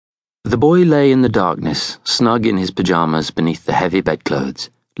The boy lay in the darkness, snug in his pyjamas beneath the heavy bedclothes,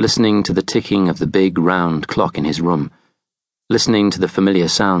 listening to the ticking of the big round clock in his room, listening to the familiar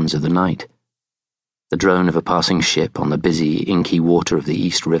sounds of the night. The drone of a passing ship on the busy, inky water of the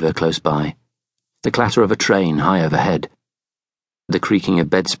East River close by, the clatter of a train high overhead, the creaking of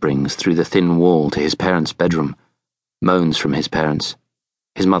bed springs through the thin wall to his parents' bedroom, moans from his parents,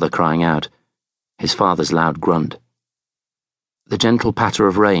 his mother crying out, his father's loud grunt, the gentle patter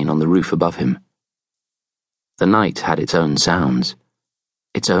of rain on the roof above him. The night had its own sounds,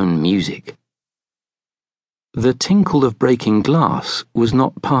 its own music. The tinkle of breaking glass was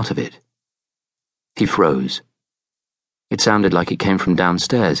not part of it. He froze. It sounded like it came from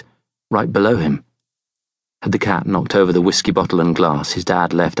downstairs, right below him. Had the cat knocked over the whiskey bottle and glass his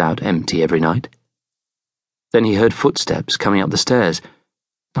dad left out empty every night? Then he heard footsteps coming up the stairs.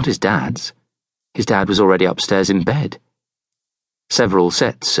 Not his dad's. His dad was already upstairs in bed. Several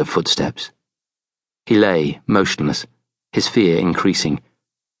sets of footsteps. He lay, motionless, his fear increasing.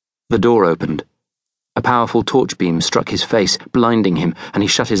 The door opened. A powerful torch beam struck his face, blinding him, and he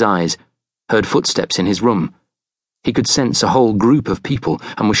shut his eyes, heard footsteps in his room. He could sense a whole group of people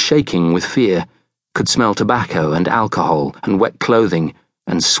and was shaking with fear, could smell tobacco and alcohol and wet clothing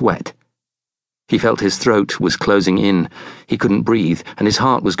and sweat. He felt his throat was closing in, he couldn't breathe, and his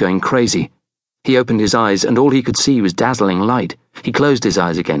heart was going crazy. He opened his eyes, and all he could see was dazzling light. He closed his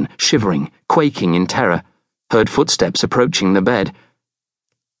eyes again, shivering, quaking in terror, heard footsteps approaching the bed.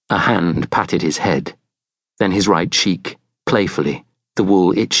 A hand patted his head, then his right cheek, playfully, the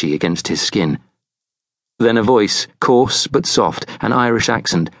wool itchy against his skin. Then a voice, coarse but soft, an Irish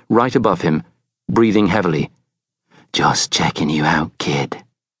accent, right above him, breathing heavily. "Just checking you out, kid."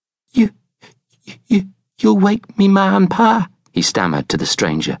 You'll wake me ma and pa," he stammered to the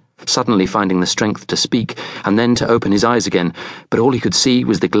stranger, suddenly finding the strength to speak and then to open his eyes again, but all he could see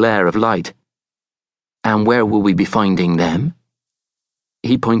was the glare of light. "And where will we be finding them?"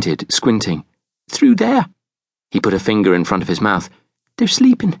 He pointed, squinting. "Through there." He put a finger in front of his mouth. "They're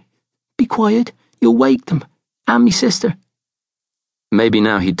sleeping. Be quiet, you'll wake them, and me sister." Maybe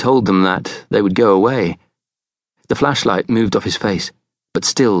now he'd told them that, they would go away. The flashlight moved off his face, but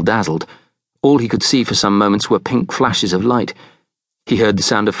still dazzled. All he could see for some moments were pink flashes of light. He heard the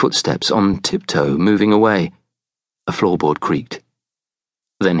sound of footsteps on tiptoe moving away. A floorboard creaked.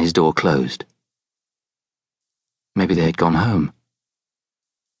 Then his door closed. Maybe they had gone home.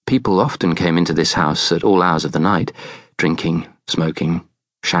 People often came into this house at all hours of the night, drinking, smoking,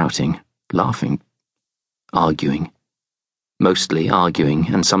 shouting, laughing, arguing. Mostly arguing,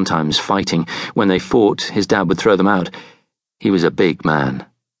 and sometimes fighting. When they fought, his dad would throw them out. He was a big man.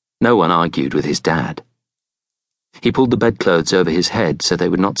 No one argued with his dad. He pulled the bedclothes over his head so they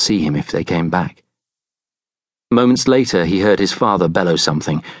would not see him if they came back. Moments later, he heard his father bellow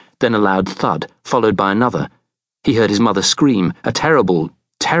something, then a loud thud, followed by another. He heard his mother scream, a terrible,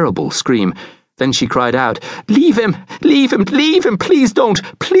 terrible scream. Then she cried out, "Leave him! Leave him! Leave him! Please don't!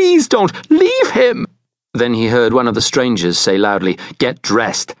 Please don't! Leave him!" Then he heard one of the strangers say loudly, "Get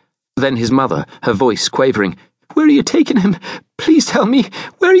dressed." Then his mother, her voice quavering, "Where are you taking him? Please tell me,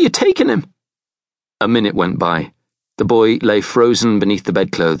 where are you taking him?" A minute went by. The boy lay frozen beneath the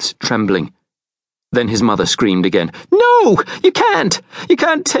bedclothes, trembling. Then his mother screamed again, "No! You can't! You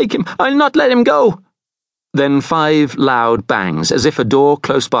can't take him! I'll not let him go!" Then 5 loud bangs, as if a door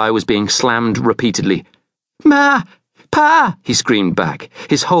close by was being slammed repeatedly. "Ma! Pa!" he screamed back,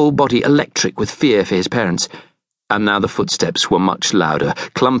 his whole body electric with fear for his parents. And now the footsteps were much louder,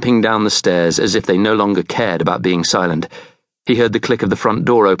 clumping down the stairs as if they no longer cared about being silent. He heard the click of the front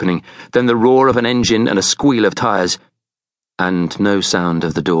door opening, then the roar of an engine and a squeal of tires, and no sound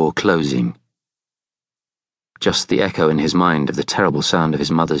of the door closing. Just the echo in his mind of the terrible sound of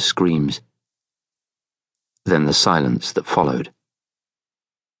his mother's screams. Then the silence that followed.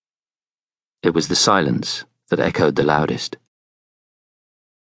 It was the silence that echoed the loudest.